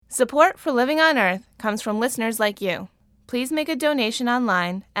Support for Living on Earth comes from listeners like you. Please make a donation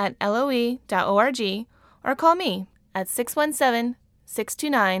online at loe.org or call me at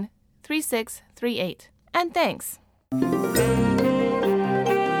 617-629-3638. And thanks.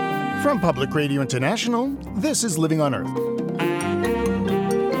 From Public Radio International, this is Living on Earth.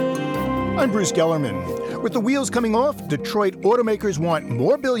 I'm Bruce Gellerman. With the wheels coming off, Detroit automakers want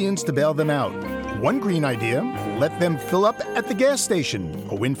more billions to bail them out. One green idea, let them fill up at the gas station.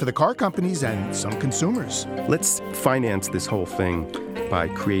 A win for the car companies and some consumers. Let's finance this whole thing by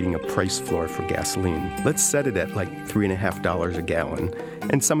creating a price floor for gasoline. Let's set it at like $3.50 a gallon.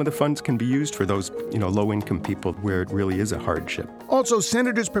 And some of the funds can be used for those, low-income people where it really is a hardship. Also,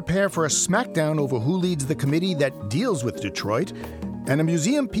 senators prepare for a smackdown over who leads the committee that deals with Detroit. And a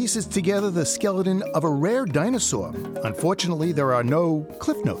museum pieces together the skeleton of a rare dinosaur. Unfortunately, there are no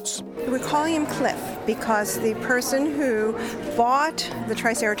cliff notes. We're calling him Cliff because the person who bought the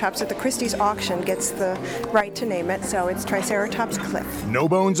Triceratops at the Christie's auction gets the right to name it, so it's Triceratops Cliff. No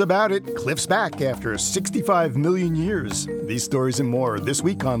bones about it. Cliff's back after 65 million years. These stories and more this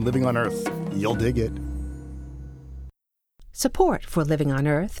week on Living on Earth. You'll dig it. Support for Living on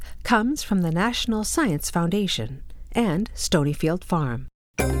Earth comes from the National Science Foundation and Stonyfield Farm.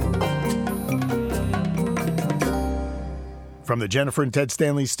 From the Jennifer and Ted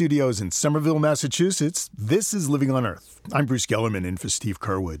Stanley studios in Somerville, Massachusetts, this is Living on Earth. I'm Bruce Gellerman in for Steve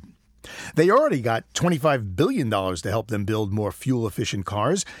Kerwood. They already got $25 billion to help them build more fuel-efficient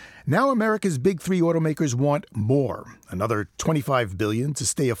cars. Now America's big three automakers want more. Another $25 billion to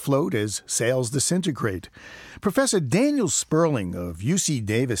stay afloat as sales disintegrate. Professor Daniel Sperling of UC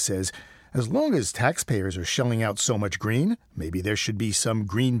Davis says, as long as taxpayers are shelling out so much green, maybe there should be some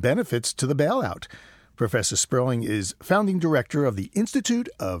green benefits to the bailout. Professor Sperling is founding director of the Institute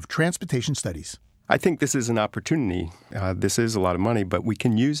of Transportation Studies. I think this is an opportunity. This is a lot of money, but we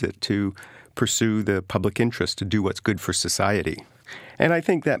can use it to pursue the public interest, to do what's good for society. And I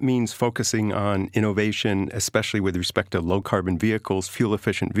think that means focusing on innovation, especially with respect to low-carbon vehicles,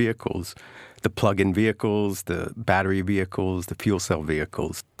 fuel-efficient vehicles, the plug-in vehicles, the battery vehicles, the fuel cell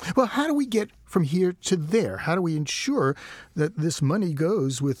vehicles. Well, how do we get from here to there? How do we ensure that this money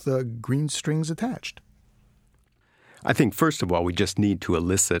goes with green strings attached? I think, first of all, we just need to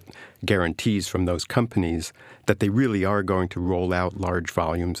elicit guarantees from those companies that they really are going to roll out large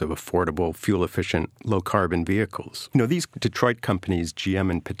volumes of affordable, fuel-efficient, low-carbon vehicles. These Detroit companies, GM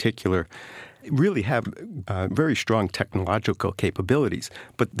in particular, really have very strong technological capabilities,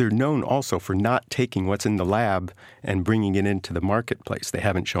 but they're known also for not taking what's in the lab and bringing it into the marketplace. They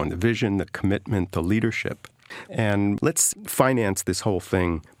haven't shown the vision, the commitment, the leadership. And let's finance this whole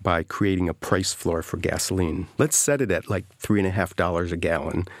thing by creating a price floor for gasoline. Let's set it at like $3.50 a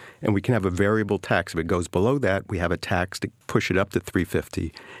gallon, and we can have a variable tax. If it goes below that, we have a tax to push it up to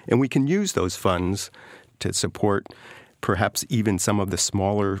 $3.50. And we can use those funds to support perhaps even some of the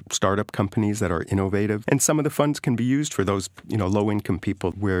smaller startup companies that are innovative. And some of the funds can be used for those, low-income people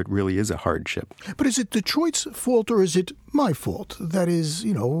where it really is a hardship. But is it Detroit's fault or is it my fault? That is,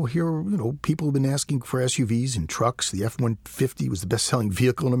 here, people have been asking for SUVs and trucks. The F-150 was the best-selling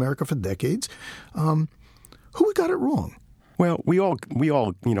vehicle in America for decades. Who got it wrong? Well, we're all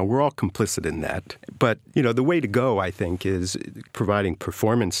complicit in that. But, the way to go, I think, is providing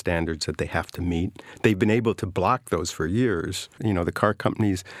performance standards that they have to meet. They've been able to block those for years. The car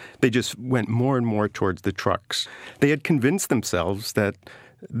companies, they just went more and more towards the trucks. They had convinced themselves that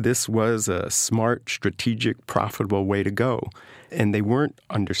this was a smart, strategic, profitable way to go. And they weren't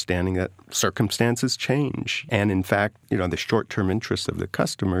understanding that circumstances change. And in fact, the short-term interests of the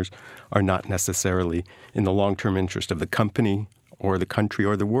customers are not necessarily in the long-term interest of the company or the country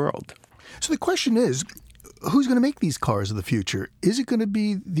or the world. So the question is, who's going to make these cars of the future? Is it going to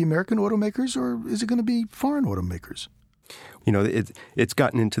be the American automakers or is it going to be foreign automakers? It's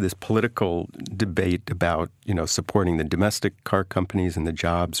gotten into this political debate about, supporting the domestic car companies and the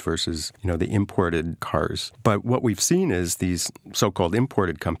jobs versus, the imported cars. But what we've seen is these so-called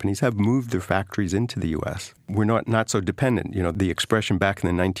imported companies have moved their factories into the U.S. We're not so dependent. The expression back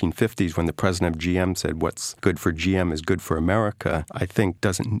in the 1950s when the president of GM said what's good for GM is good for America, I think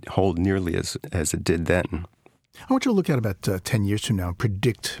doesn't hold nearly as it did then. I want you to look at about 10 years from now and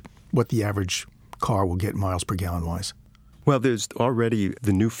predict what the average car will get miles per gallon-wise. Well, there's already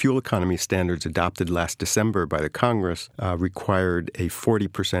the new fuel economy standards adopted last December by the Congress required a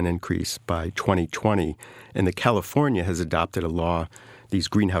 40% increase by 2020. And the California has adopted a law, these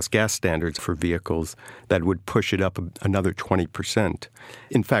greenhouse gas standards for vehicles, that would push it up another 20%.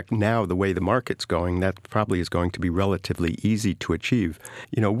 In fact, now the way the market's going, that probably is going to be relatively easy to achieve.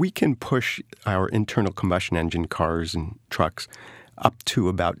 We can push our internal combustion engine cars and trucks up to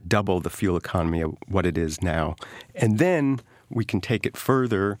about double the fuel economy of what it is now. And then we can take it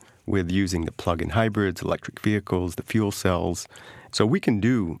further with using the plug-in hybrids, electric vehicles, the fuel cells. So we can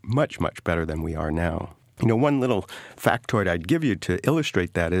do much, much better than we are now. One little factoid I'd give you to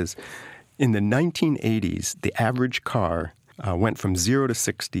illustrate that is in the 1980s, the average car went from 0 to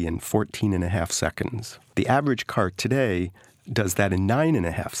 60 in 14 and a half seconds. The average car today does that in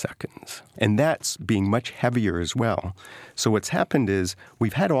 9.5 seconds. And that's being much heavier as well. So what's happened is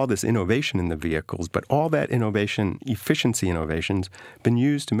we've had all this innovation in the vehicles, but all that innovation, efficiency innovations, been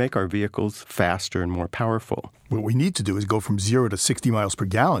used to make our vehicles faster and more powerful. What we need to do is go from 0 to 60 miles per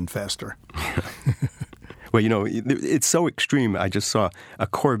gallon faster. Well, it's so extreme. I just saw a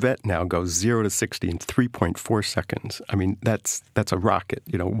Corvette now go 0 to 60 in 3.4 seconds. I mean, that's a rocket.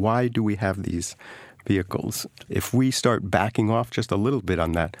 Why do we have these vehicles? If we start backing off just a little bit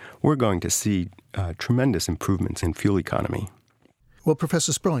on that, we're going to see tremendous improvements in fuel economy. Well,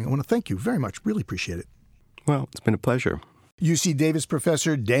 Professor Sperling, I want to thank you very much. Really appreciate it. Well, it's been a pleasure. UC Davis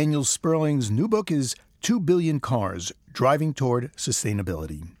professor Daniel Sperling's new book is 2 Billion Cars, Driving Toward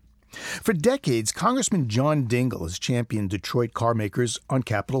Sustainability. For decades, Congressman John Dingell has championed Detroit car makers on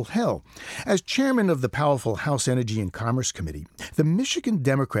Capitol Hill. As chairman of the powerful House Energy and Commerce Committee, the Michigan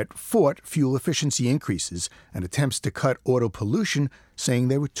Democrat fought fuel efficiency increases and attempts to cut auto pollution, saying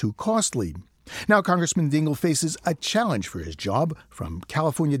they were too costly. Now Congressman Dingell faces a challenge for his job from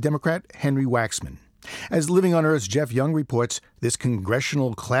California Democrat Henry Waxman. As Living on Earth's Jeff Young reports, this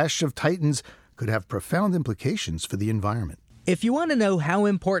congressional clash of titans could have profound implications for the environment. If you want to know how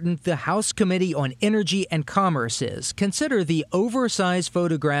important the House Committee on Energy and Commerce is, consider the oversized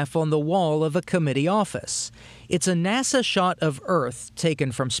photograph on the wall of a committee office. It's a NASA shot of Earth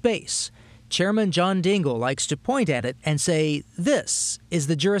taken from space. Chairman John Dingell likes to point at it and say, "This is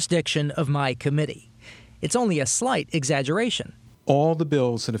the jurisdiction of my committee." It's only a slight exaggeration. All the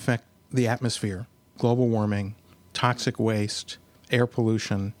bills that affect the atmosphere, global warming, toxic waste, air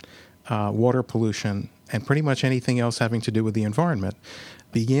pollution, water pollution, and pretty much anything else having to do with the environment,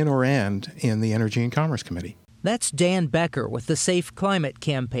 begin or end in the Energy and Commerce Committee. That's Dan Becker with the Safe Climate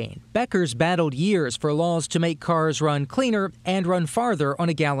Campaign. Becker's battled years for laws to make cars run cleaner and run farther on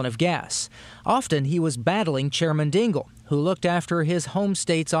a gallon of gas. Often he was battling Chairman Dingell, who looked after his home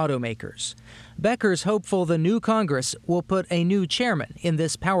state's automakers. Becker's hopeful the new Congress will put a new chairman in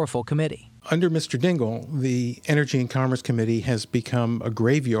this powerful committee. Under Mr. Dingell, the Energy and Commerce Committee has become a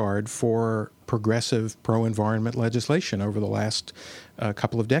graveyard for progressive pro-environment legislation over the last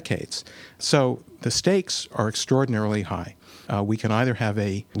couple of decades. So the stakes are extraordinarily high. We can either have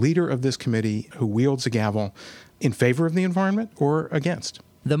a leader of this committee who wields a gavel in favor of the environment or against.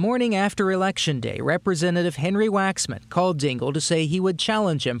 The morning after Election Day, Representative Henry Waxman called Dingell to say he would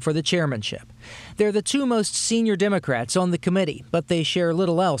challenge him for the chairmanship. They're the two most senior Democrats on the committee, but they share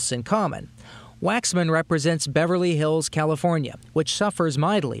little else in common. Waxman represents Beverly Hills, California, which suffers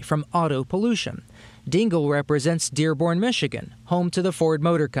mightily from auto pollution. Dingell represents Dearborn, Michigan, home to the Ford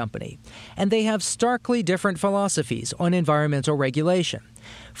Motor Company, and they have starkly different philosophies on environmental regulation.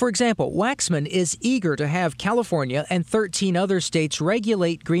 For example, Waxman is eager to have California and 13 other states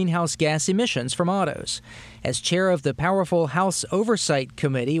regulate greenhouse gas emissions from autos. As chair of the powerful House Oversight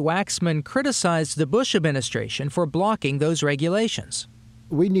Committee, Waxman criticized the Bush administration for blocking those regulations.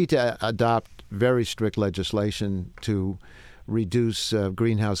 We need to adopt very strict legislation to reduce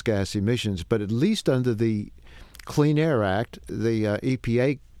greenhouse gas emissions, but at least under the Clean Air Act, the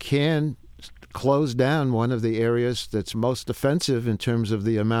EPA can close down one of the areas that's most offensive in terms of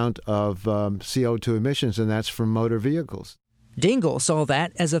the amount of CO2 emissions, and that's from motor vehicles. Dingell saw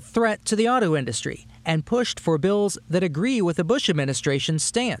that as a threat to the auto industry and pushed for bills that agree with the Bush administration's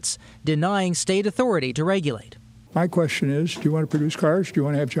stance, denying state authority to regulate. My question is, do you want to produce cars? Do you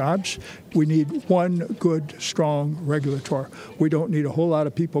want to have jobs? We need one good, strong regulator. We don't need a whole lot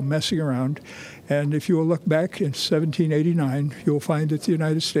of people messing around. And if you will look back in 1789, you'll find that the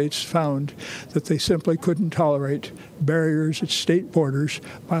United States found that they simply couldn't tolerate barriers at state borders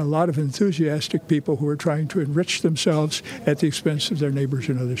by a lot of enthusiastic people who were trying to enrich themselves at the expense of their neighbors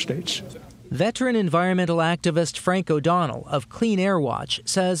in other states. Veteran environmental activist Frank O'Donnell of Clean Air Watch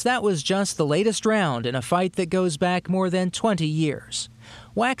says that was just the latest round in a fight that goes back more than 20 years.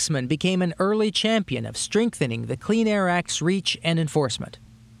 Waxman became an early champion of strengthening the Clean Air Act's reach and enforcement.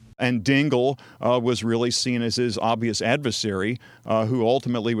 And Dingell was really seen as his obvious adversary, who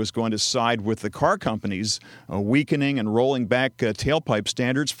ultimately was going to side with the car companies, weakening and rolling back tailpipe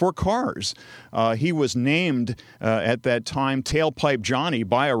standards for cars. He was named at that time Tailpipe Johnny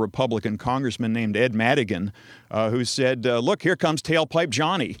by a Republican congressman named Ed Madigan, who said, "Look, here comes Tailpipe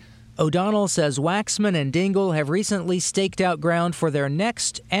Johnny." O'Donnell says Waxman and Dingell have recently staked out ground for their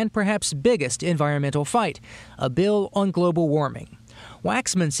next and perhaps biggest environmental fight, a bill on global warming.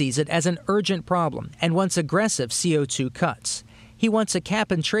 Waxman sees it as an urgent problem and wants aggressive CO2 cuts. He wants a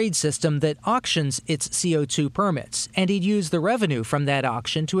cap-and-trade system that auctions its CO2 permits, and he'd use the revenue from that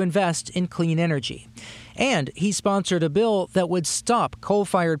auction to invest in clean energy. And he sponsored a bill that would stop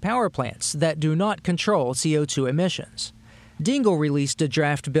coal-fired power plants that do not control CO2 emissions. Dingell released a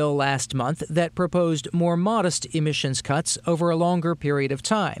draft bill last month that proposed more modest emissions cuts over a longer period of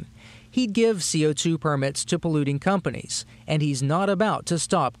time. He'd give CO2 permits to polluting companies, and he's not about to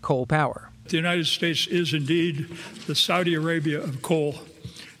stop coal power. The United States is indeed the Saudi Arabia of coal.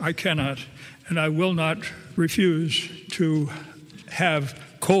 I cannot and I will not refuse to have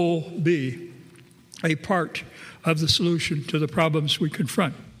coal be a part of the solution to the problems we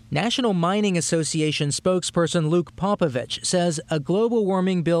confront. National Mining Association spokesperson Luke Popovich says a global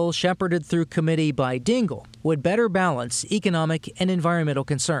warming bill shepherded through committee by Dingell would better balance economic and environmental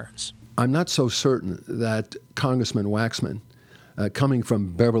concerns. I'm not so certain that Congressman Waxman, coming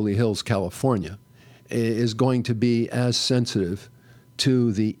from Beverly Hills, California, is going to be as sensitive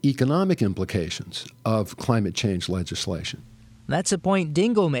to the economic implications of climate change legislation. That's a point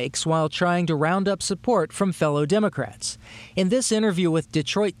Dingell makes while trying to round up support from fellow Democrats. In this interview with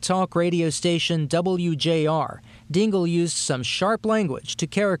Detroit talk radio station WJR, Dingell used some sharp language to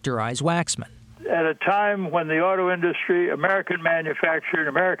characterize Waxman. At a time when the auto industry, American manufacturing,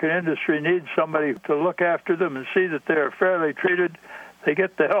 American industry needs somebody to look after them and see that they are fairly treated, they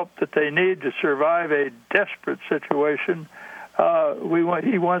get the help that they need to survive a desperate situation.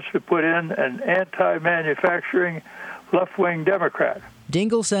 He wants to put in an anti-manufacturing, left-wing Democrat.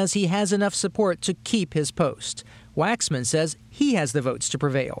 Dingell says he has enough support to keep his post. Waxman says he has the votes to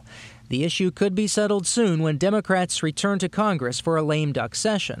prevail. The issue could be settled soon when Democrats return to Congress for a lame duck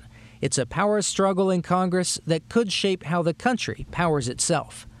session. It's a power struggle in Congress that could shape how the country powers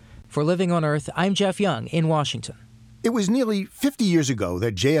itself. For Living on Earth, I'm Jeff Young in Washington. It was nearly 50 years ago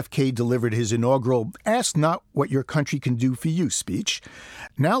that JFK delivered his inaugural Ask Not What Your Country Can Do for You speech.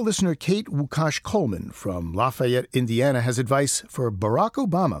 Now listener Kate Wukash Coleman from Lafayette, Indiana, has advice for Barack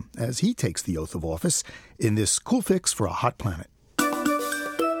Obama as he takes the oath of office in this cool fix for a hot planet.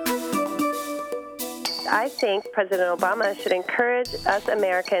 I think President Obama should encourage us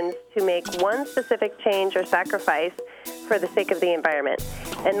Americans to make one specific change or sacrifice for the sake of the environment.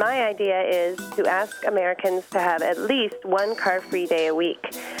 And my idea is to ask Americans to have at least one car-free day a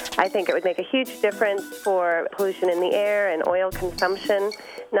week. I think it would make a huge difference for pollution in the air and oil consumption,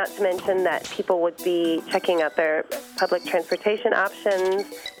 not to mention that people would be checking out their public transportation options,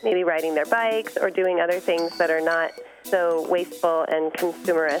 maybe riding their bikes or doing other things that are not so wasteful and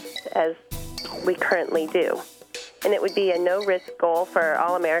consumerist as we currently do. And it would be a no-risk goal for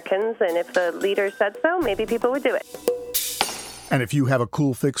all Americans, and if the leaders said so, maybe people would do it. And if you have a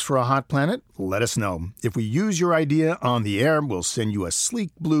cool fix for a hot planet, let us know. If we use your idea on the air, we'll send you a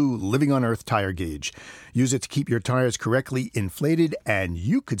sleek blue Living on Earth tire gauge. Use it to keep your tires correctly inflated, and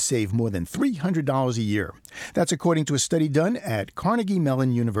you could save more than $300 a year. That's according to a study done at Carnegie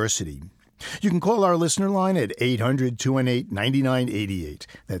Mellon University. You can call our listener line at 800-218-9988.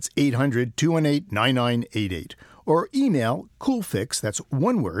 That's 800-218-9988. Or email coolfix, that's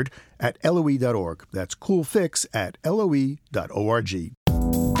one word, at LOE.org. That's coolfix at LOE.org.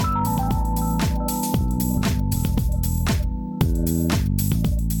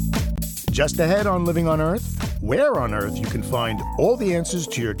 Just ahead on Living on Earth, where on Earth you can find all the answers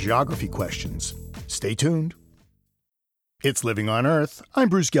to your geography questions. Stay tuned. It's Living on Earth. I'm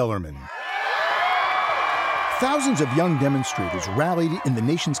Bruce Gellerman. Thousands of young demonstrators rallied in the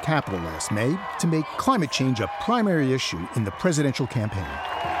nation's capital last May to make climate change a primary issue in the presidential campaign.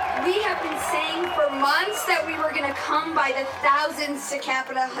 We have been saying for months that we were going to come by the thousands to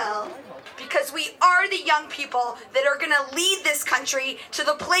Capitol Hill because we are the young people that are going to lead this country to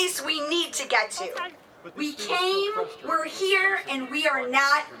the place we need to get to. We came, we're here, and we are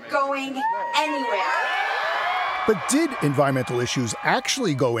not going anywhere. But did environmental issues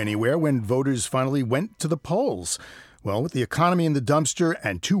actually go anywhere when voters finally went to the polls? Well, with the economy in the dumpster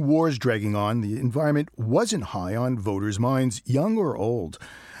and two wars dragging on, the environment wasn't high on voters' minds, young or old.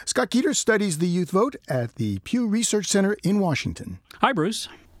 Scott Keeter studies the youth vote at the Pew Research Center in Washington. Hi, Bruce.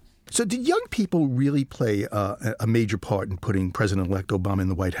 So did young people really play a major part in putting President-elect Obama in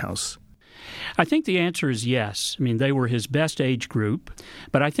the White House? I think the answer is yes. I mean, they were his best age group,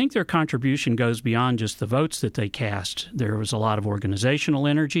 but I think their contribution goes beyond just the votes that they cast. There was a lot of organizational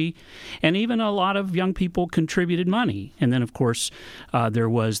energy, and even a lot of young people contributed money. And then, of course, there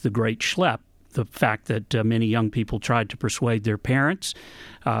was the great schlep the fact that many young people tried to persuade their parents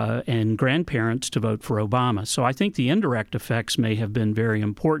and grandparents to vote for Obama. So I think the indirect effects may have been very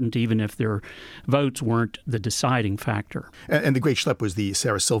important, even if their votes weren't the deciding factor. And the great schlep was the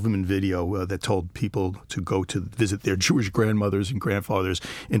Sarah Silverman video that told people to go to visit their Jewish grandmothers and grandfathers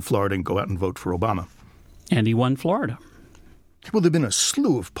in Florida and go out and vote for Obama. And he won Florida. Well, there have been a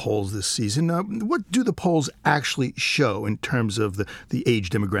slew of polls this season. What do the polls actually show in terms of the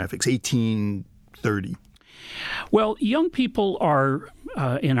age demographics, 18-30? Well, young people are,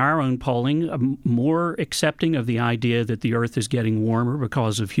 in our own polling, more accepting of the idea that the Earth is getting warmer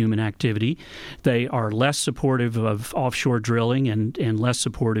because of human activity. They are less supportive of offshore drilling and less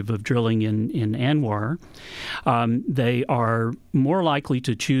supportive of drilling in Anwar. They are more likely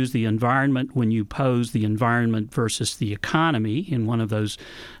to choose the environment when you pose the environment versus the economy in one of those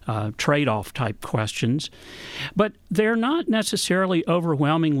trade-off type questions. But they're not necessarily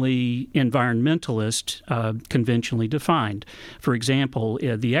overwhelmingly environmentalist, conventionally defined. For example,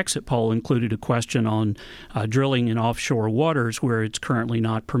 the exit poll included a question on drilling in offshore waters where it's currently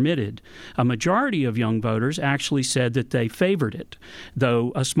not permitted. A majority of young voters actually said that they favored it,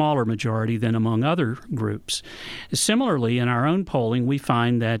 though a smaller majority than among other groups. Similarly, in our own polling, we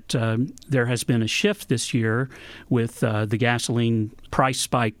find that there has been a shift this year with the gasoline price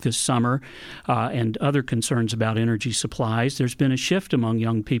spike this summer and other concerns about energy supplies. There's been a shift among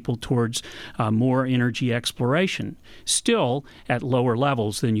young people towards more energy exploration, still at lower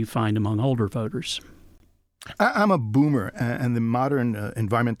levels than you find among older voters. I'm a boomer, and the modern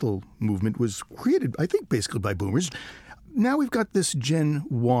environmental movement was created, I think, basically by boomers. Now we've got this Gen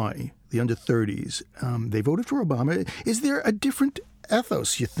Y, the under 30s. They voted for Obama. Is there a different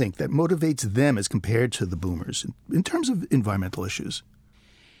ethos, you think, that motivates them as compared to the boomers in terms of environmental issues?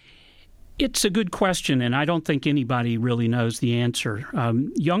 It's a good question, and I don't think anybody really knows the answer.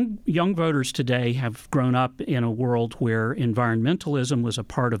 Young voters today have grown up in a world where environmentalism was a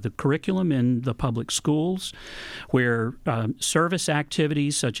part of the curriculum in the public schools, where service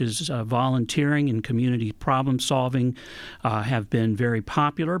activities such as volunteering and community problem solving have been very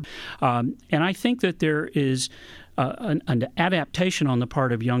popular. And I think that there is an adaptation on the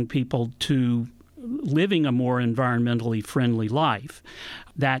part of young people to living a more environmentally friendly life.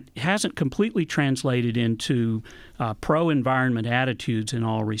 That hasn't completely translated into pro-environment attitudes in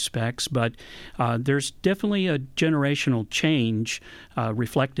all respects, but there's definitely a generational change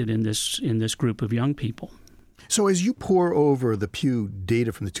reflected in this group of young people. So as you pore over the Pew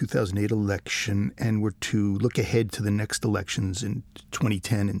data from the 2008 election and were to look ahead to the next elections in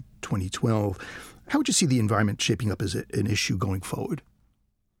 2010 and 2012, how would you see the environment shaping up as an issue going forward?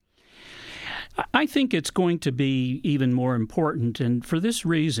 I think it's going to be even more important, and for this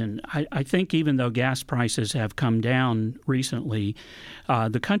reason, I think even though gas prices have come down recently,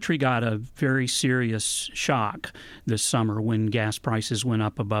 the country got a very serious shock this summer when gas prices went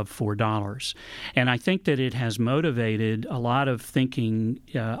up above $4. And I think that it has motivated a lot of thinking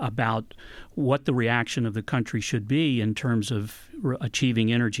about what the reaction of the country should be in terms of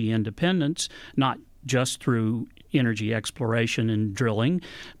achieving energy independence, not just through energy exploration and drilling,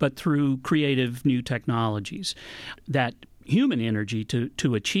 but through creative new technologies. That human energy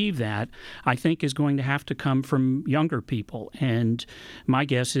to achieve that, I think, is going to have to come from younger people. And my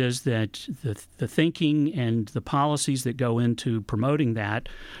guess is that the thinking and the policies that go into promoting that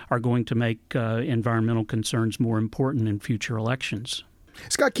are going to make environmental concerns more important in future elections.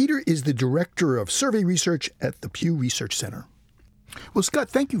 Scott Keeter is the Director of Survey Research at the Pew Research Center. Well, Scott,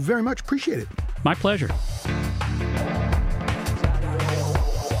 thank you very much. Appreciate it. My pleasure.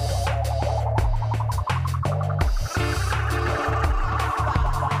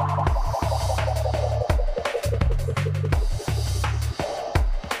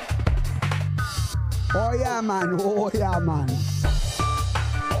 Oh yeah, man. Oh yeah, man.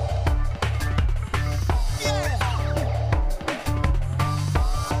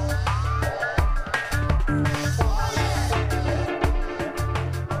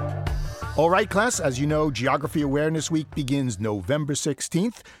 All right, class, as you know, Geography Awareness Week begins November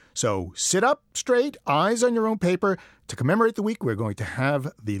 16th. So sit up straight, eyes on your own paper. To commemorate the week, we're going to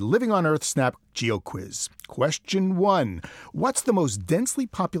have the Living on Earth Snap Geo Quiz. Question 1. What's the most densely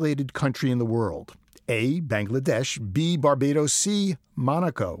populated country in the world? A, Bangladesh, B, Barbados, C,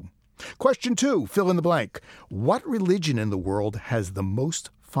 Monaco. Question 2. Fill in the blank. What religion in the world has the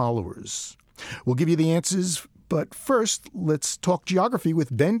most followers? We'll give you the answers. But first, let's talk geography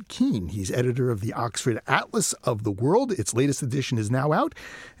with Ben Keene. He's editor of the Oxford Atlas of the World. Its latest edition is now out.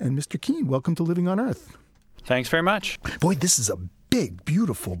 And Mr. Keene, welcome to Living on Earth. Thanks very much. Boy, this is a big,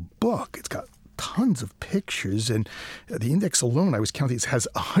 beautiful book. It's got tons of pictures, and the index alone, I was counting, has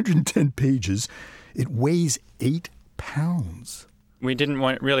 110 pages. It weighs 8 pounds. We didn't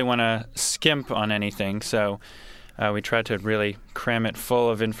really want to skimp on anything, so we tried to really cram it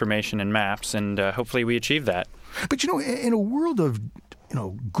full of information and maps, and hopefully we achieved that. But, in a world of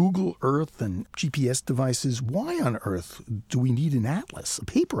Google Earth and GPS devices, why on earth do we need an atlas, a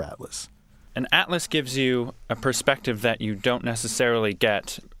paper atlas? An atlas gives you a perspective that you don't necessarily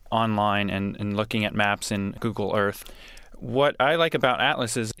get online and looking at maps in Google Earth. What I like about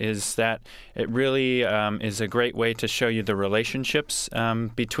atlases is that it really is a great way to show you the relationships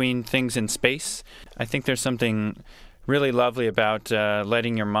between things in space. I think there's something really lovely about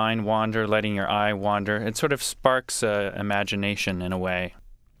letting your mind wander, letting your eye wander. It sort of sparks imagination in a way.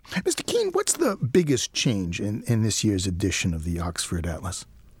 Mr. Keene, what's the biggest change in this year's edition of the Oxford Atlas?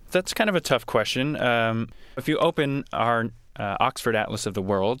 That's kind of a tough question. If you open our Oxford Atlas of the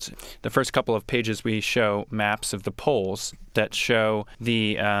World, the first couple of pages we show maps of the poles that show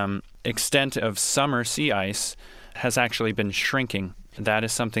the extent of summer sea ice has actually been shrinking. That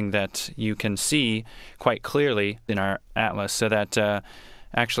is something that you can see quite clearly in our atlas, so that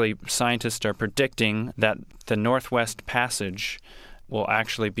actually scientists are predicting that the Northwest Passage will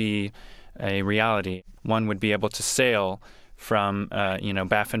actually be a reality. One would be able to sail from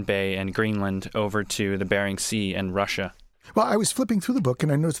Baffin Bay and Greenland over to the Bering Sea and Russia. Well, I was flipping through the book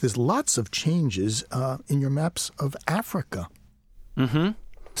and I noticed there's lots of changes in your maps of Africa. Mm-hmm.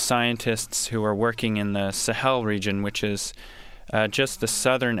 Scientists who are working in the Sahel region, which is just the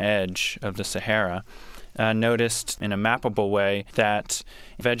southern edge of the Sahara, noticed in a mappable way that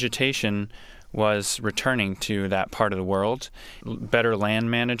vegetation was returning to that part of the world. Better land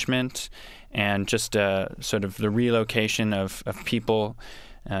management and just sort of the relocation of people,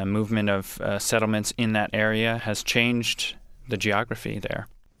 movement of settlements in that area has changed the geography there.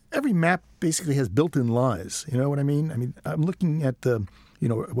 Every map basically has built-in lies. You know what I mean? I mean, I'm looking at the,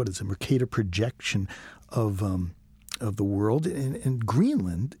 what is it, Mercator projection of the world, and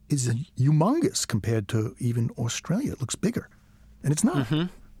Greenland is humongous compared to even Australia. It looks bigger, and it's not. Mm-hmm.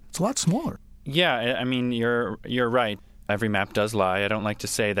 It's a lot smaller. Yeah, I mean, you're right. Every map does lie. I don't like to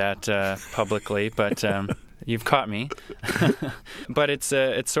say that publicly, but you've caught me. But it's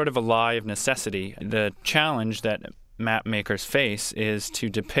sort of a lie of necessity. The challenge that map makers face is to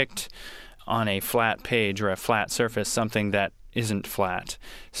depict on a flat page or a flat surface something that isn't flat.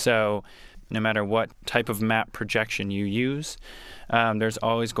 So no matter what type of map projection you use, there's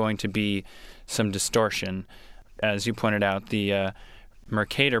always going to be some distortion. As you pointed out, the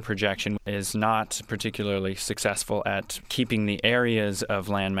Mercator projection is not particularly successful at keeping the areas of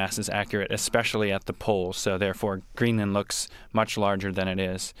land masses accurate, especially at the poles. So therefore, Greenland looks much larger than it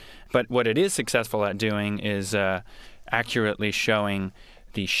is. But what it is successful at doing is accurately showing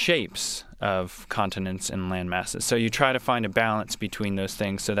the shapes of continents and land masses. So you try to find a balance between those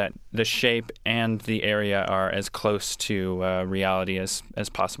things so that the shape and the area are as close to reality as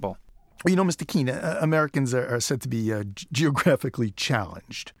possible. Mr. Keene, Americans are said to be geographically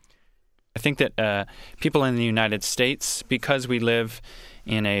challenged. I think that people in the United States, because we live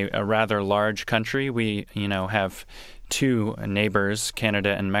in a rather large country, we have two neighbors,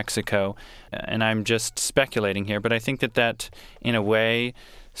 Canada and Mexico, and I'm just speculating here, but I think that in a way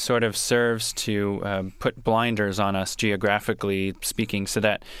sort of serves to put blinders on us geographically speaking, so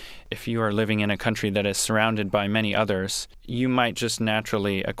that if you are living in a country that is surrounded by many others, you might just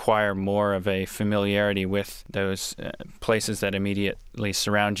naturally acquire more of a familiarity with those places that immediately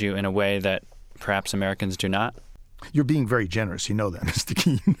surround you in a way that perhaps Americans do not. You're being very generous, you know that, Mr.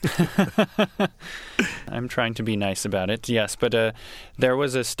 Keene. I'm trying to be nice about it, yes. But there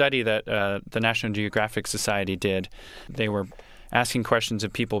was a study that the National Geographic Society did. They were asking questions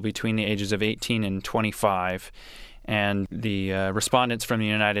of people between the ages of 18 and 25, and the respondents from the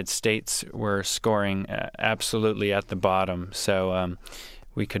United States were scoring absolutely at the bottom. So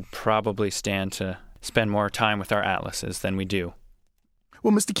we could probably stand to spend more time with our atlases than we do.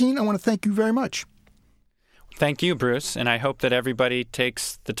 Well, Mr. Keene, I want to thank you very much. Thank you, Bruce, and I hope that everybody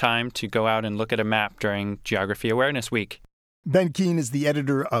takes the time to go out and look at a map during Geography Awareness Week. Ben Keene is the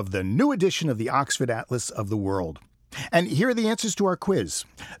editor of the new edition of the Oxford Atlas of the World. And here are the answers to our quiz.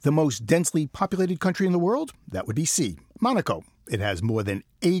 The most densely populated country in the world? That would be C, Monaco. It has more than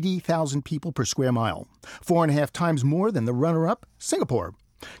 80,000 people per square mile, 4.5 times more than the runner-up, Singapore.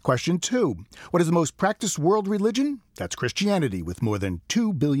 Question 2. What is the most practiced world religion? That's Christianity, with more than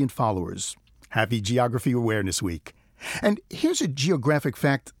 2 billion followers. Happy Geography Awareness Week. And here's a geographic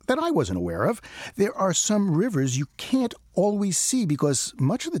fact that I wasn't aware of. There are some rivers you can't always see because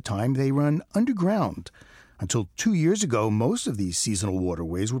much of the time they run underground. Until 2 years ago, most of these seasonal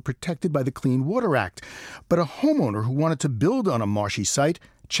waterways were protected by the Clean Water Act. But a homeowner who wanted to build on a marshy site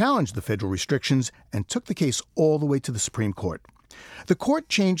challenged the federal restrictions and took the case all the way to the Supreme Court. The court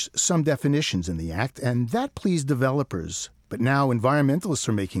changed some definitions in the act, and that pleased developers. But now environmentalists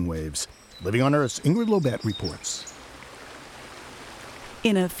are making waves. Living on Earth's Ingrid Lobet reports.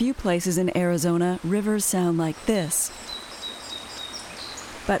 In a few places in Arizona, rivers sound like this.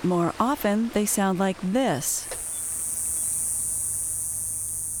 But more often, they sound like this.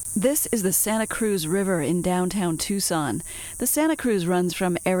 This is the Santa Cruz River in downtown Tucson. The Santa Cruz runs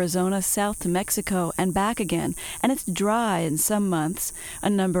from Arizona south to Mexico and back again, and it's dry in some months. A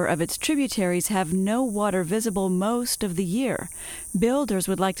number of its tributaries have no water visible most of the year. Builders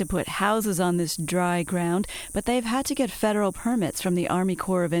would like to put houses on this dry ground, but they've had to get federal permits from the Army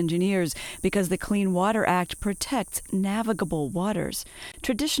Corps of Engineers because the Clean Water Act protects navigable waters.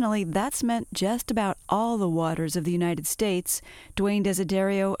 Traditionally, that's meant just about all the waters of the United States. Dwayne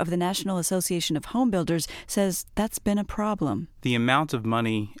Desiderio of the National Association of Home Builders says that's been a problem. The amount of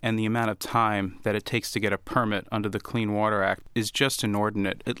money and the amount of time that it takes to get a permit under the Clean Water Act is just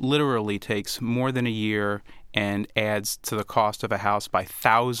inordinate. It literally takes more than a year and adds to the cost of a house by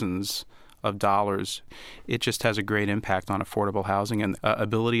thousands of dollars. It just has a great impact on affordable housing and the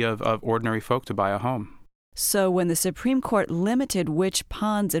ability of ordinary folk to buy a home. So when the Supreme Court limited which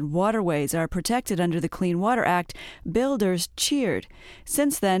ponds and waterways are protected under the Clean Water Act, builders cheered.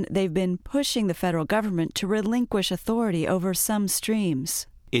 Since then, they've been pushing the federal government to relinquish authority over some streams.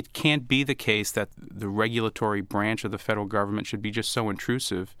 It can't be the case that the regulatory branch of the federal government should be just so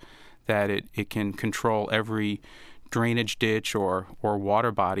intrusive that it can control every drainage ditch or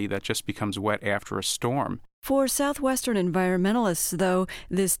water body that just becomes wet after a storm. For Southwestern environmentalists, though,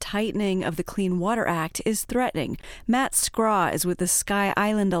 this tightening of the Clean Water Act is threatening. Matt Scraw is with the Sky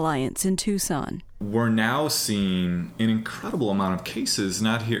Island Alliance in Tucson. We're now seeing an incredible amount of cases,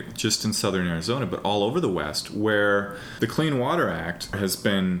 not here just in southern Arizona, but all over the West, where the Clean Water Act has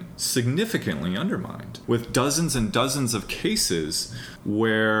been significantly undermined, with dozens and dozens of cases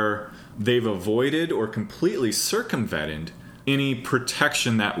where they've avoided or completely circumvented any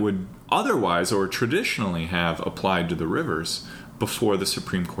protection that would otherwise or traditionally have applied to the rivers before the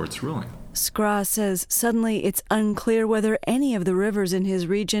Supreme Court's ruling. Scraw says suddenly it's unclear whether any of the rivers in his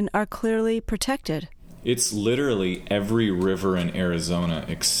region are clearly protected. It's literally every river in Arizona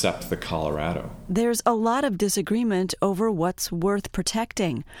except the Colorado. There's a lot of disagreement over what's worth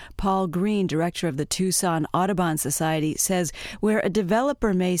protecting. Paul Green, director of the Tucson Audubon Society, says where a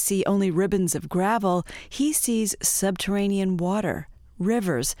developer may see only ribbons of gravel, he sees subterranean water,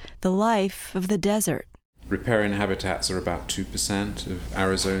 rivers, the life of the desert. Riparian habitats are about 2% of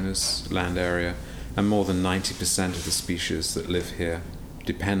Arizona's land area, and more than 90% of the species that live here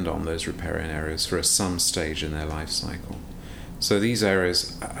depend on those riparian areas for some stage in their life cycle. So these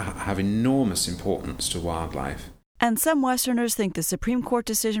areas have enormous importance to wildlife. And some Westerners think the Supreme Court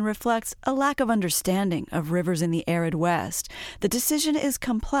decision reflects a lack of understanding of rivers in the arid West. The decision is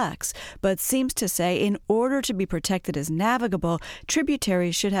complex, but seems to say in order to be protected as navigable,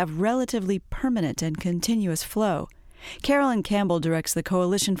 tributaries should have relatively permanent and continuous flow. Carolyn Campbell directs the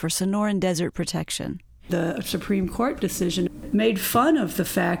Coalition for Sonoran Desert Protection. The Supreme Court decision made fun of the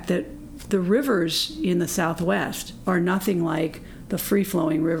fact that the rivers in the Southwest are nothing like the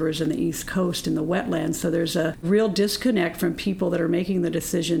free-flowing rivers in the East Coast and the wetlands. So there's a real disconnect from people that are making the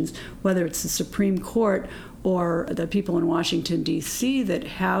decisions, whether it's the Supreme Court or the people in Washington, D.C., that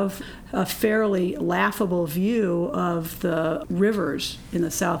have a fairly laughable view of the rivers in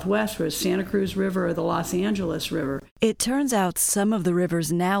the Southwest, whether it's Santa Cruz River or the Los Angeles River. It turns out some of the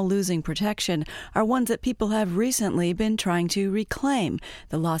rivers now losing protection are ones that people have recently been trying to reclaim.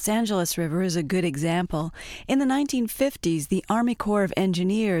 The Los Angeles River is a good example. In the 1950s, the Army Corps of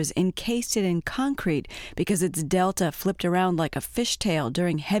Engineers encased it in concrete because its delta flipped around like a fishtail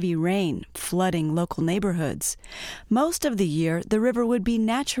during heavy rain, flooding local neighborhoods. Most of the year, the river would be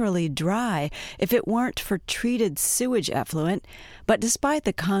naturally dry if it weren't for treated sewage effluent. But despite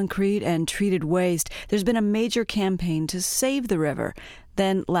the concrete and treated waste, there's been a major campaign to save the river.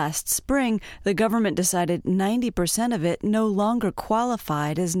 Then last spring, the government decided 90% of it no longer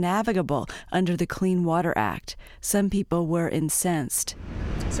qualified as navigable under the Clean Water Act. Some people were incensed.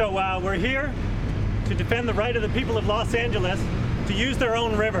 So we're here to defend the right of the people of Los Angeles to use their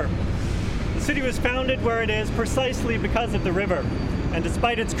own river. The city was founded where it is precisely because of the river. And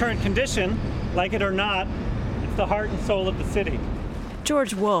despite its current condition, like it or not, it's the heart and soul of the city.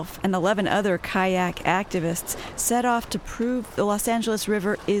 George Wolfe and 11 other kayak activists set off to prove the Los Angeles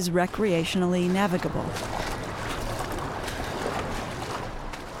River is recreationally navigable.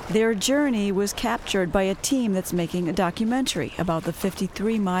 Their journey was captured by a team that's making a documentary about the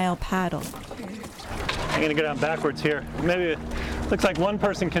 53-mile paddle. I'm going to go down backwards here. Maybe it looks like one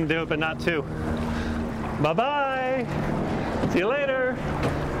person can do it, but not two. Bye-bye. See you later.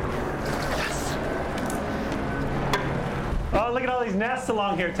 Yes. Oh, look at all these nests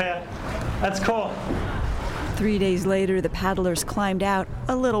along here, Ted. That's cool. 3 days later, the paddlers climbed out,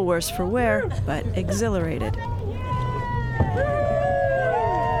 a little worse for wear, but exhilarated.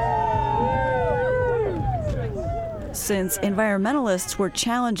 Since environmentalists were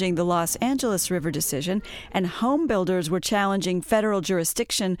challenging the Los Angeles River decision and home builders were challenging federal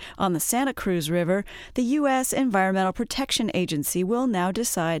jurisdiction on the Santa Cruz River, the U.S. Environmental Protection Agency will now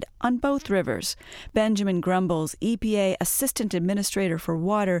decide on both rivers. Benjamin Grumbles, EPA Assistant Administrator for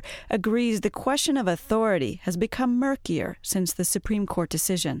Water, agrees the question of authority has become murkier since the Supreme Court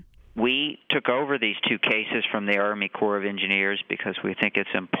decision. We took over these two cases from the Army Corps of Engineers because we think it's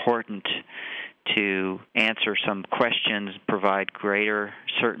important to answer some questions, provide greater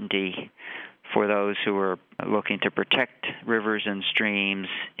certainty for those who are looking to protect rivers and streams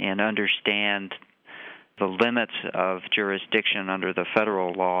and understand the limits of jurisdiction under the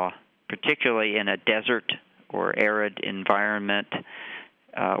federal law, particularly in a desert or arid environment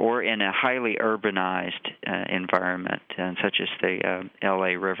or in a highly urbanized environment, such as the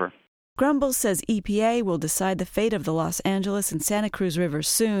LA River. Grumbles says EPA will decide the fate of the Los Angeles and Santa Cruz rivers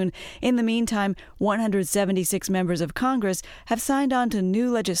soon. In the meantime, 176 members of Congress have signed on to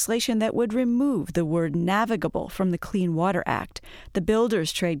new legislation that would remove the word navigable from the Clean Water Act. The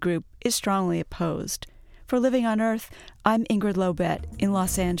Builders Trade Group is strongly opposed. For Living on Earth, I'm Ingrid Lobet in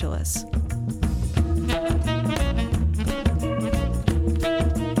Los Angeles.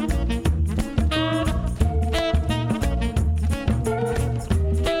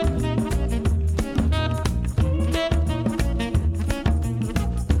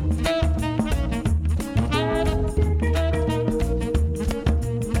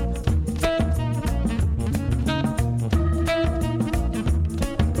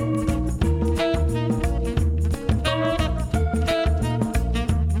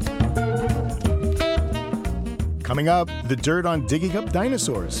 Coming up, the dirt on digging up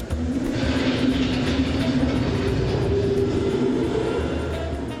dinosaurs.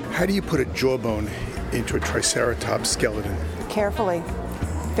 How do you put a jawbone into a Triceratops skeleton? Carefully,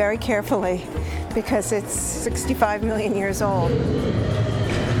 very carefully, because it's 65 million years old.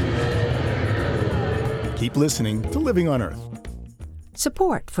 Keep listening to Living on Earth.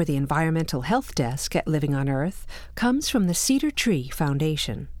 Support for the Environmental Health Desk at Living on Earth comes from the Cedar Tree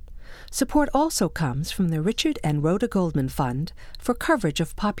Foundation. Support also comes from the Richard and Rhoda Goldman Fund for coverage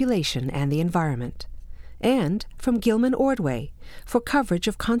of population and the environment, and from Gilman Ordway for coverage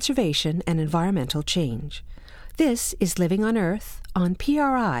of conservation and environmental change. This is Living on Earth on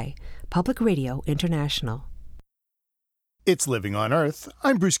PRI, Public Radio International. It's Living on Earth.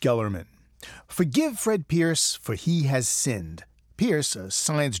 I'm Bruce Gellerman. Forgive Fred Pierce, for he has sinned. Pierce, a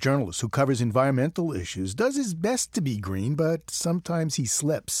science journalist who covers environmental issues, does his best to be green, but sometimes he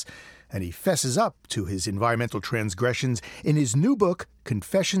slips. And he fesses up to his environmental transgressions in his new book,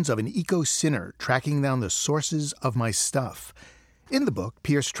 Confessions of an Eco-Sinner, Tracking Down the Sources of My Stuff. In the book,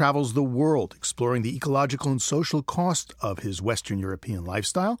 Pierce travels the world, exploring the ecological and social cost of his Western European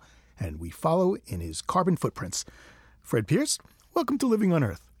lifestyle, and we follow in his carbon footprints. Fred Pierce, welcome to Living on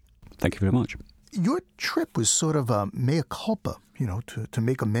Earth. Thank you very much. Your trip was sort of a mea culpa, to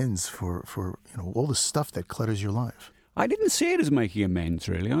make amends for all the stuff that clutters your life. I didn't see it as making amends,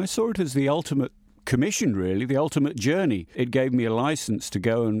 really. I saw it as the ultimate commission, really, the ultimate journey. It gave me a license to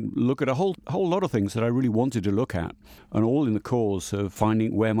go and look at a whole lot of things that I really wanted to look at, and all in the cause of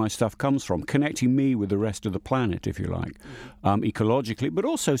finding where my stuff comes from, connecting me with the rest of the planet, if you like, ecologically, but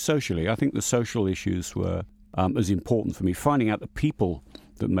also socially. I think the social issues were as important for me, finding out the people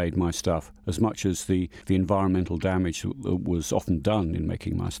that made my stuff as much as the environmental damage that was often done in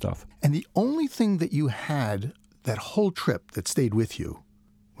making my stuff. And the only thing that you had that whole trip that stayed with you,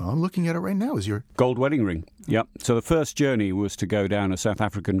 well, I'm looking at it right now, is your gold wedding ring. Yep. So the first journey was to go down a South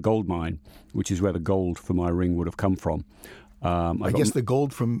African gold mine, which is where the gold for my ring would have come from. I guess the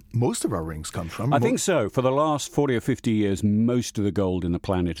gold from most of our rings comes from. I think so. For the last 40 or 50 years, most of the gold in the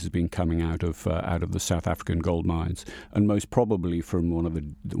planet has been coming out of the South African gold mines, and most probably from one of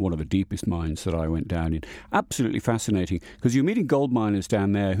the deepest mines that I went down in. Absolutely fascinating, because you're meeting gold miners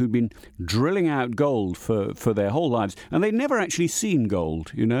down there who'd been drilling out gold for their whole lives, and they'd never actually seen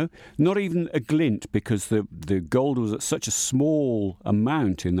gold, not even a glint, because the gold was at such a small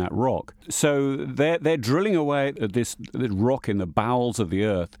amount in that rock. So they're drilling away at this rock rock in the bowels of the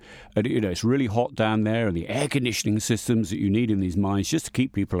earth. And, it's really hot down there, and the air conditioning systems that you need in these mines just to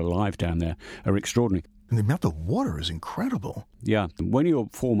keep people alive down there are extraordinary. And the amount of water is incredible. Yeah. When you're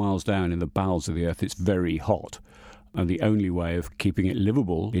 4 miles down in the bowels of the earth, it's very hot. And the only way of keeping it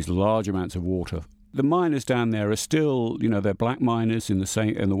livable is large amounts of water. The miners down there are still, they're black miners in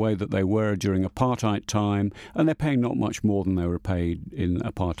the way that they were during apartheid time, and they're paying not much more than they were paid in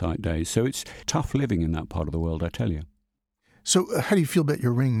apartheid days. So it's tough living in that part of the world, I tell you. So how do you feel about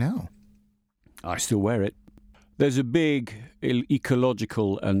your ring now? I still wear it. There's a big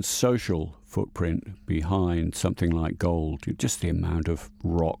ecological and social footprint behind something like gold, just the amount of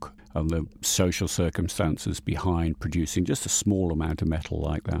rock and the social circumstances behind producing just a small amount of metal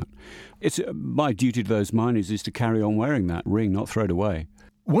like that. It's my duty to those miners is to carry on wearing that ring, not throw it away.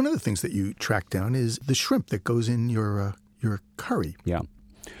 One of the things that you track down is the shrimp that goes in your curry. Yeah.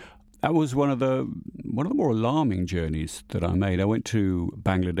 That was one of the more alarming journeys that I made. I went to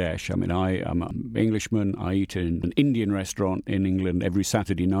Bangladesh. I mean, I am an Englishman. I eat in an Indian restaurant in England every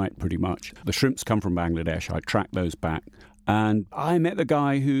Saturday night, pretty much. The shrimps come from Bangladesh. I track those back. And I met a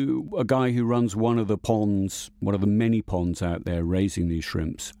guy who runs one of the many ponds out there raising these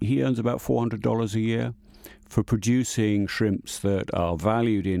shrimps. He earns about $400 a year for producing shrimps that are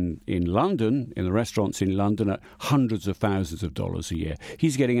valued in London, in the restaurants in London, at hundreds of thousands of dollars a year.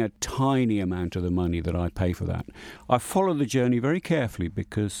 He's getting a tiny amount of the money that I pay for that. I followed the journey very carefully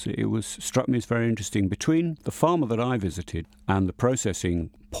because struck me as very interesting. Between the farmer that I visited and the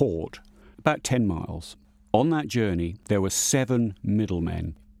processing port, about 10 miles. On that journey, there were 7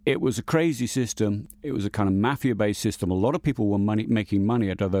 middlemen. It was a crazy system. It was a kind of mafia-based system. A lot of people were making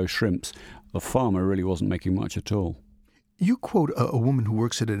money out of those shrimps. The farmer really wasn't making much at all. You quote a woman who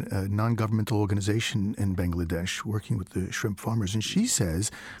works at a non-governmental organization in Bangladesh working with the shrimp farmers, and she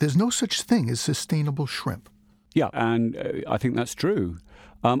says there's no such thing as sustainable shrimp. Yeah, and I think that's true.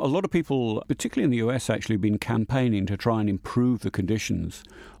 A lot of people, particularly in the US, actually have been campaigning to try and improve the conditions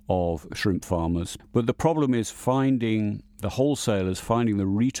of shrimp farmers. But the problem is finding the wholesalers, finding the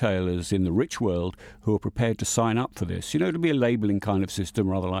retailers in the rich world who are prepared to sign up for this. It'll be a labelling kind of system,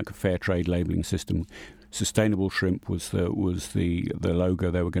 rather like a fair trade labelling system. Sustainable shrimp was the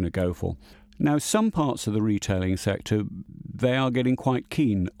logo they were going to go for. Now, some parts of the retailing sector, they are getting quite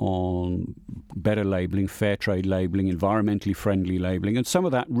keen on better labelling, fair trade labelling, environmentally friendly labelling, and some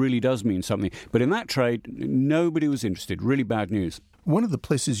of that really does mean something. But in that trade, nobody was interested. Really bad news. One of the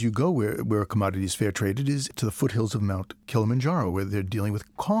places you go where a commodity is fair traded is to the foothills of Mount Kilimanjaro, where they're dealing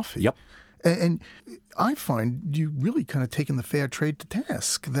with coffee. Yep. And I find you really kind of taking the fair trade to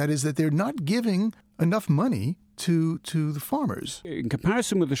task. That is that they're not giving enough money to the farmers. In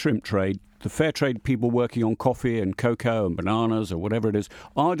comparison with the shrimp trade, the fair trade people working on coffee and cocoa and bananas or whatever it is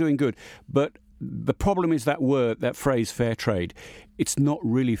are doing good. But the problem is that phrase fair trade. It's not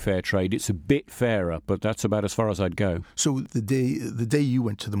really fair trade. It's a bit fairer, but that's about as far as I'd go. So the day you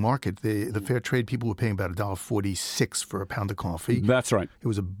went to the market, the fair trade people were paying about $1.46 for a pound of coffee. That's right. It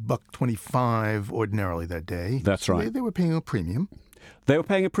was $1.25 ordinarily that day. That's right. They were paying a premium. They were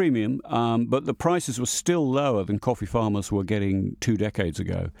paying a premium, but the prices were still lower than coffee farmers were getting 2 decades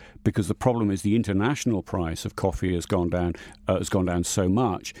ago, because the problem is the international price of coffee has gone down so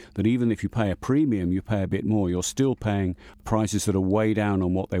much that even if you pay a premium, you pay a bit more. You're still paying prices that are way down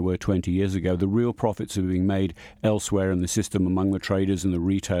on what they were 20 years ago. The real profits are being made elsewhere in the system among the traders and the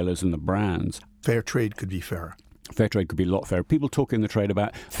retailers and the brands. Fair trade could be fairer. Fair trade could be a lot fairer. People talk in the trade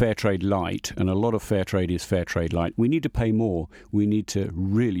about fair trade light, and a lot of fair trade is fair trade light. We need to pay more. We need to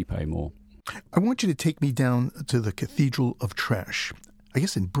really pay more. I want you to take me down to the Cathedral of Trash. I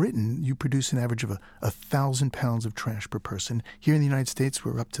guess in Britain, you produce an average of 1,000 pounds of trash per person. Here in the United States,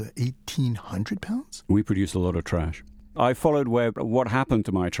 we're up to 1,800 pounds? We produce a lot of trash. I followed what happened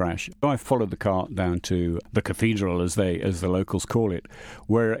to my trash. I followed the cart down to the cathedral, as the locals call it,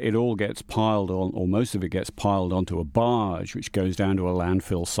 where it all gets piled on, or most of it gets piled onto a barge, which goes down to a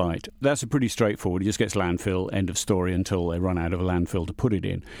landfill site. That's pretty straightforward. It just gets landfill, end of story, until they run out of a landfill to put it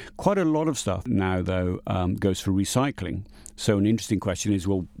in. Quite a lot of stuff now, though, goes for recycling. So an interesting question is,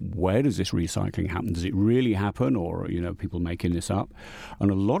 well, where does this recycling happen? Does it really happen, or people making this up? And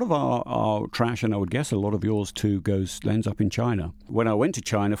a lot of our trash, and I would guess a lot of yours too, ends up in China. When I went to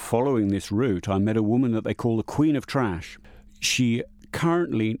China following this route, I met a woman that they call the Queen of Trash. She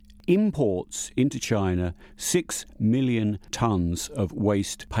currently imports into China 6 million tons of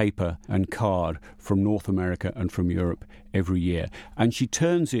waste paper and card from North America and from Europe every year. And she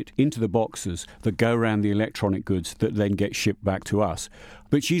turns it into the boxes that go around the electronic goods that then get shipped back to us.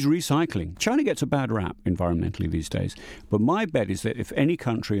 But she's recycling. China gets a bad rap environmentally these days. But my bet is that if any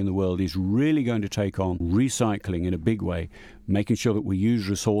country in the world is really going to take on recycling in a big way, making sure that we use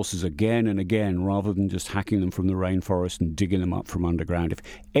resources again and again rather than just hacking them from the rainforest and digging them up from underground, if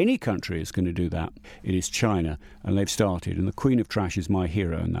any country is going to do that, it is China. And they've started. And the Queen of Trash is my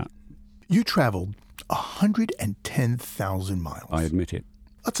hero in that. You traveled 110,000 miles. I admit it.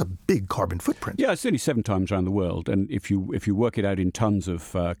 That's a big carbon footprint. Yeah, it's only 7 times around the world. And if you work it out in tons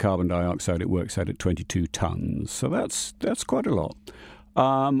of carbon dioxide, it works out at 22 tons. So that's quite a lot.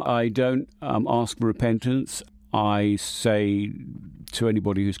 I don't ask for repentance. I say to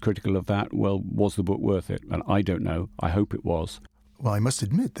anybody who's critical of that, well, was the book worth it? And I don't know. I hope it was. Well, I must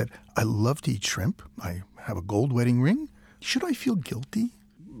admit that I love to eat shrimp. I have a gold wedding ring. Should I feel guilty?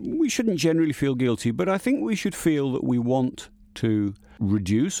 We shouldn't generally feel guilty, but I think we should feel that we want to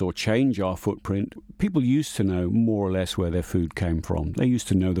reduce or change our footprint. People used to know more or less where their food came from. They used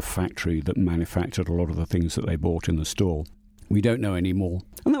to know the factory that manufactured a lot of the things that they bought in the store. We don't know anymore.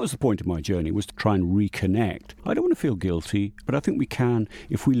 And that was the point of my journey, was to try and reconnect. I don't want to feel guilty, but I think we can,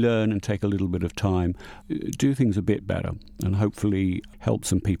 if we learn and take a little bit of time, do things a bit better and hopefully help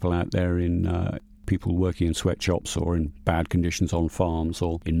some people out there in people working in sweatshops or in bad conditions on farms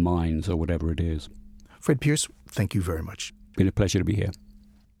or in mines or whatever it is. Fred Pierce, thank you very much. Been a pleasure to be here.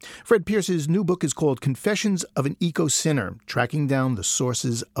 Fred Pierce's new book is called Confessions of an Eco-Sinner, Tracking Down the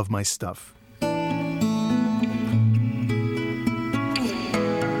Sources of My Stuff.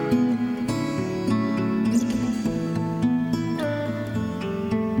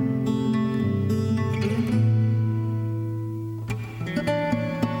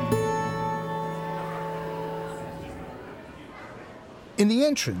 In the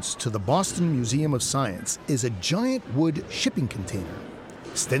entrance to the Boston Museum of Science is a giant wood shipping container.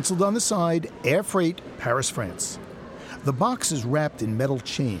 Stenciled on the side, Air Freight, Paris, France. The box is wrapped in metal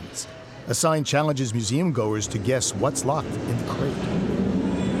chains. A sign challenges museum goers to guess what's locked in the crate.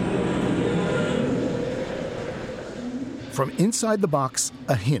 From inside the box,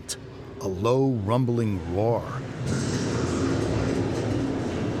 a hint, a low rumbling roar.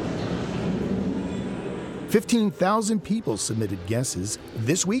 15,000 people submitted guesses.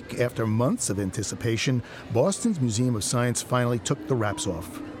 This week, after months of anticipation, Boston's Museum of Science finally took the wraps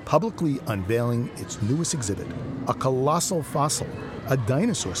off, publicly unveiling its newest exhibit, a colossal fossil, a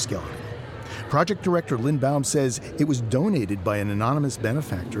dinosaur skeleton. Project director Lynn Baum says it was donated by an anonymous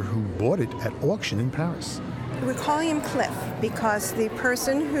benefactor who bought it at auction in Paris. We're calling him Cliff because the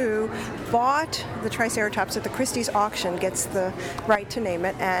person who bought the Triceratops at the Christie's auction gets the right to name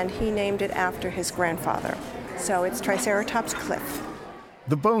it, and he named it after his grandfather. So it's Triceratops Cliff.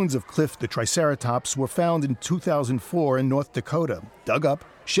 The bones of Cliff the Triceratops were found in 2004 in North Dakota, dug up,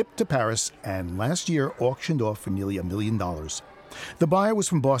 shipped to Paris, and last year auctioned off for nearly $1 million. The buyer was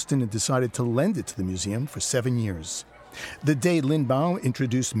from Boston and decided to lend it to the museum for 7 years. The day Lynn Baum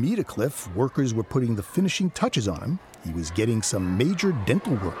introduced me to Cliff, workers were putting the finishing touches on him. He was getting some major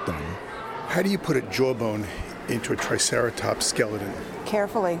dental work done. How do you put a jawbone into a Triceratops skeleton?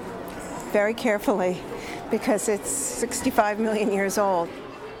 Carefully, very carefully, because it's 65 million years old.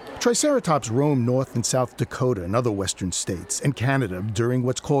 Triceratops roamed North and South Dakota and other western states and Canada during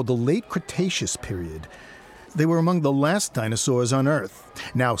what's called the Late Cretaceous period. They were among the last dinosaurs on Earth.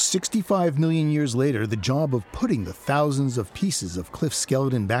 Now, 65 million years later, the job of putting the thousands of pieces of Cliff's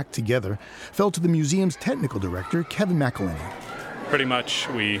skeleton back together fell to the museum's technical director, Kevin McElhenney. Pretty much,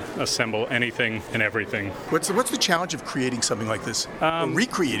 we assemble anything and everything. What's the challenge of creating something like this, or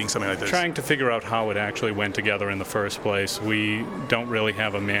recreating something like this? Trying to figure out how it actually went together in the first place. We don't really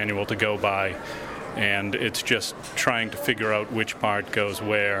have a manual to go by, and it's just trying to figure out which part goes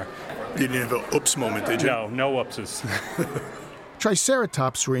where. You didn't have an oops moment, did you? No oopses.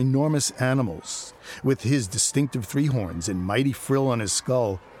 Triceratops were enormous animals. With his distinctive 3 horns and mighty frill on his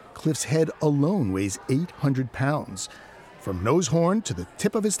skull, Cliff's head alone weighs 800 pounds. From nose horn to the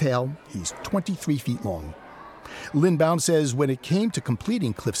tip of his tail, he's 23 feet long. Lynn Baum says when it came to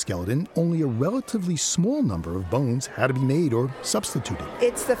completing Cliff's skeleton, only a relatively small number of bones had to be made or substituted.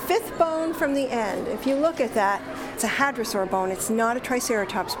 It's the 5th bone from the end. If you look at that, it's a hadrosaur bone. It's not a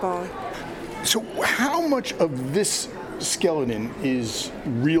Triceratops bone. So how much of this skeleton is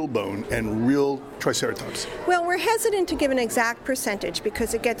real bone and real Triceratops? Well, we're hesitant to give an exact percentage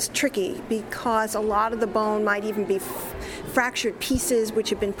because it gets tricky, because a lot of the bone might even be fractured pieces which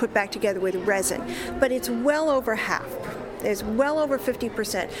have been put back together with resin. But it's well over half. There's well over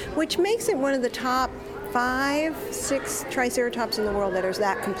 50%, which makes it one of the top 5-6 Triceratops in the world that are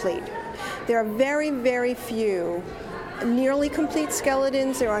that complete. There are very, very few nearly complete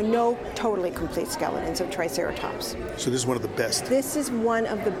skeletons. There are no totally complete skeletons of Triceratops. So this is one of the best? This is one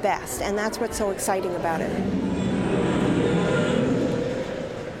of the best, and that's what's so exciting about it.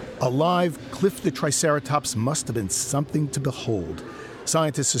 Alive, Cliff the Triceratops must have been something to behold.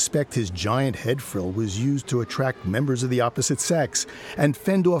 Scientists suspect his giant head frill was used to attract members of the opposite sex and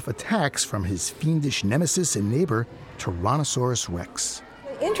fend off attacks from his fiendish nemesis and neighbor, Tyrannosaurus rex.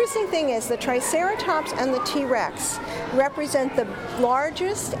 The interesting thing is the Triceratops and the T-Rex represent the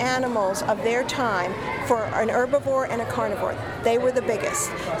largest animals of their time for an herbivore and a carnivore. They were the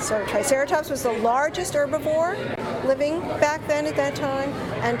biggest. So Triceratops was the largest herbivore living back then at that time,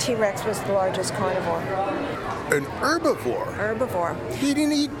 and T-Rex was the largest carnivore. An herbivore? Herbivore. He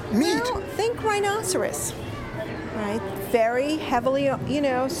didn't eat meat. No, think rhinoceros. Right? Very heavily,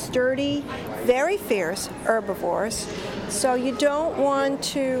 sturdy, very fierce herbivores. So you don't want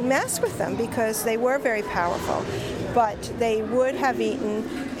to mess with them because they were very powerful. But they would have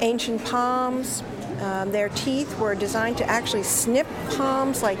eaten ancient palms. Their teeth were designed to actually snip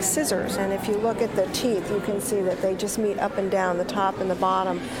palms like scissors. And if you look at the teeth, you can see that they just meet up and down, the top and the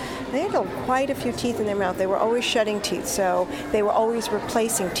bottom. They had quite a few teeth in their mouth. They were always shedding teeth, so they were always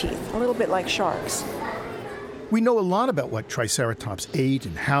replacing teeth, a little bit like sharks. We know a lot about what Triceratops ate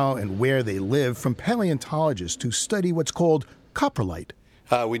and how and where they lived from paleontologists who study what's called coprolite.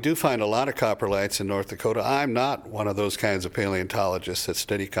 We do find a lot of coprolites in North Dakota. I'm not one of those kinds of paleontologists that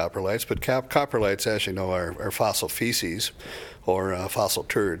study coprolites, but coprolites, as you know, are fossil feces or fossil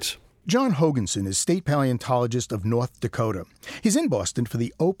turds. John Hoganson is state paleontologist of North Dakota. He's in Boston for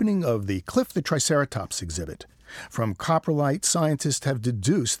the opening of the Cliff the Triceratops exhibit. From coprolite, scientists have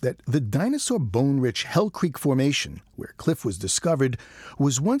deduced that the dinosaur bone-rich Hell Creek Formation, where Cliff was discovered,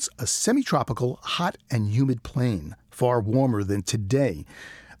 was once a semi-tropical, hot and humid plain, far warmer than today.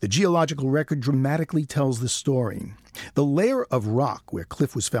 The geological record dramatically tells the story. The layer of rock where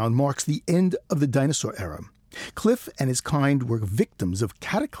Cliff was found marks the end of the dinosaur era. Cliff and his kind were victims of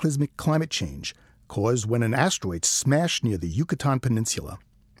cataclysmic climate change caused when an asteroid smashed near the Yucatan Peninsula.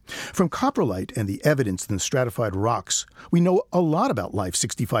 From coprolite and the evidence in the stratified rocks, we know a lot about life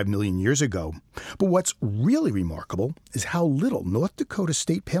 65 million years ago. But what's really remarkable is how little North Dakota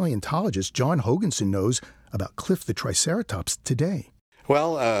state paleontologist John Hoganson knows about Cliff the Triceratops today.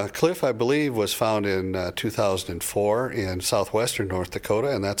 Well, Cliff, I believe, was found in 2004 in southwestern North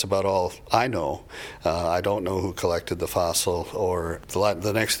Dakota, and that's about all I know. I don't know who collected the fossil, or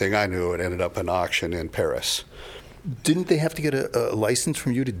the next thing I knew, it ended up in auction in Paris. Didn't they have to get a license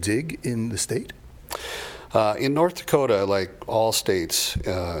from you to dig in the state? In North Dakota, like all states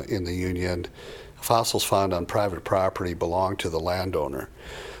in the Union, fossils found on private property belong to the landowner.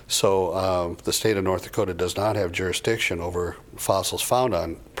 So the state of North Dakota does not have jurisdiction over fossils found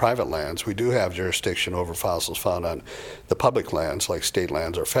on private lands. We do have jurisdiction over fossils found on the public lands, like state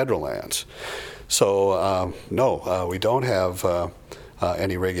lands or federal lands. So no, we don't have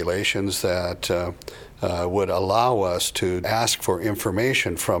any regulations that would allow us to ask for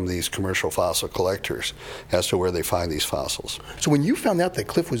information from these commercial fossil collectors as to where they find these fossils. So when you found out that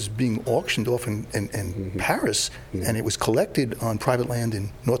Cliff was being auctioned off in Paris, and it was collected on private land in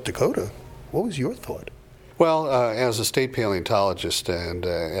North Dakota, what was your thought? Well, as a state paleontologist, and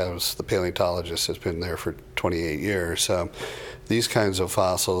as the paleontologist has been there for 28 years, these kinds of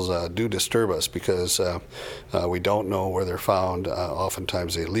fossils do disturb us because we don't know where they're found.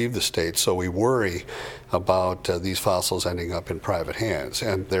 Oftentimes they leave the state, so we worry about these fossils ending up in private hands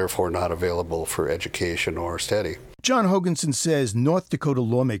and therefore not available for education or study. John Hoganson says North Dakota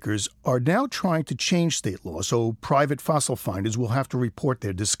lawmakers are now trying to change state law so private fossil finders will have to report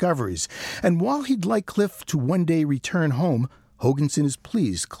their discoveries. And while he'd like Cliff to one day return home, Hoganson is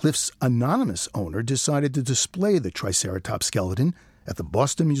pleased Cliff's anonymous owner decided to display the Triceratops skeleton at the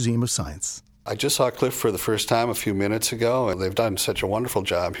Boston Museum of Science. I just saw Cliff for the first time a few minutes ago, and they've done such a wonderful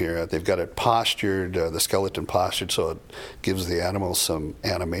job here. They've got it postured, the skeleton postured, so it gives the animal some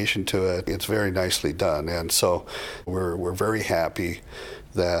animation to it. It's very nicely done, and so we're very happy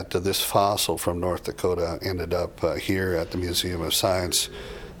that this fossil from North Dakota ended up here at the Museum of Science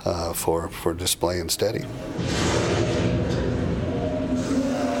for display and study.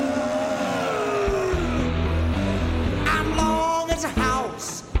 I'm long as a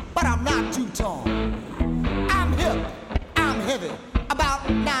house, but I'm not too tall. I'm hip, I'm heavy, about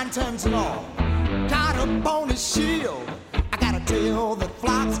 9 tons in all. Got a bony shield, I got a tail that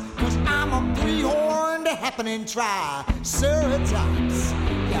flops, 'cause I'm a three-horned happening triceratops.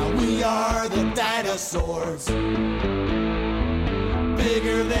 Yeah, we are the dinosaurs,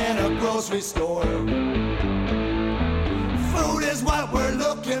 bigger than a grocery store. Food is what we're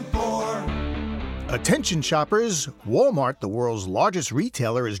looking for. Attention shoppers, Walmart, the world's largest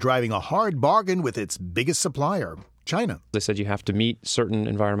retailer, is driving a hard bargain with its biggest supplier, China. They said you have to meet certain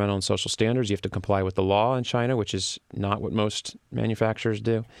environmental and social standards. You have to comply with the law in China, which is not what most manufacturers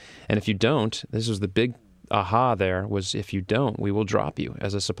do. And if you don't, this was the big aha there, was if you don't, we will drop you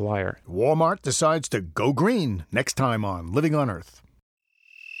as a supplier. Walmart decides to go green next time on Living on Earth.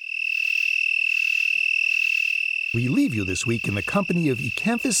 We leave you this week in the company of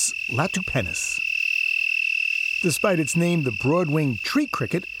Ecanthus latupennis. Despite its name, the broad-winged tree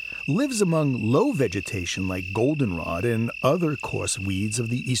cricket lives among low vegetation like goldenrod and other coarse weeds of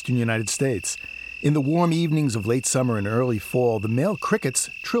the eastern United States. In the warm evenings of late summer and early fall, the male crickets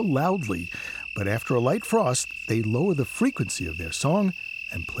trill loudly, but after a light frost, they lower the frequency of their song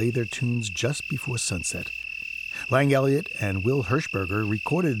and play their tunes just before sunset. Lang Elliott and Will Hirschberger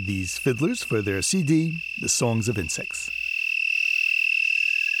recorded these fiddlers for their CD, The Songs of Insects.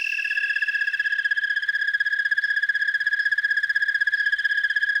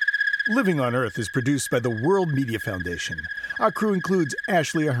 Living on Earth is produced by the World Media Foundation. Our crew includes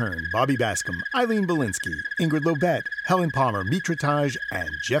Ashley Ahern, Bobby Bascom, Eileen Belinsky, Ingrid Lobet, Helen Palmer, Mitra Taj, and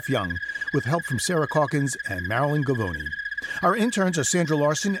Jeff Young, with help from Sarah Calkins and Marilyn Gavoni. Our interns are Sandra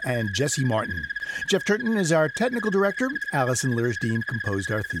Larson and Jesse Martin. Jeff Turton is our technical director. Allison Lirsdean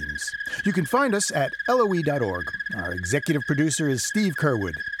composed our themes. You can find us at LOE.org. Our executive producer is Steve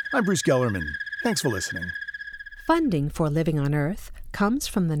Kerwood. I'm Bruce Gellerman. Thanks for listening. Funding for Living on Earth comes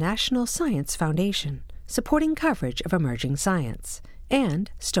from the National Science Foundation, supporting coverage of emerging science, and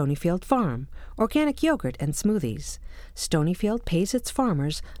Stonyfield Farm, organic yogurt and smoothies. Stonyfield pays its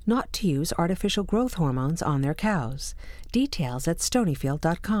farmers not to use artificial growth hormones on their cows. Details at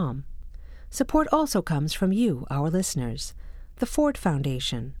stonyfield.com. Support also comes from you, our listeners, the Ford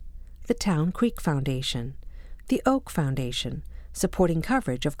Foundation, the Town Creek Foundation, the Oak Foundation, supporting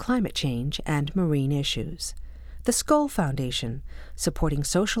coverage of climate change and marine issues, the Skoll Foundation, supporting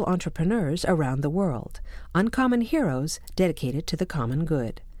social entrepreneurs around the world, uncommon heroes dedicated to the common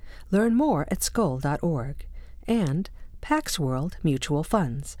good. Learn more at skoll.org. And Pax World Mutual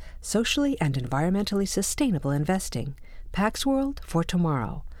Funds, socially and environmentally sustainable investing. Pax World for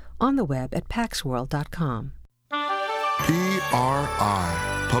tomorrow. On the web at paxworld.com.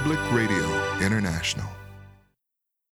 PRI, Public Radio International.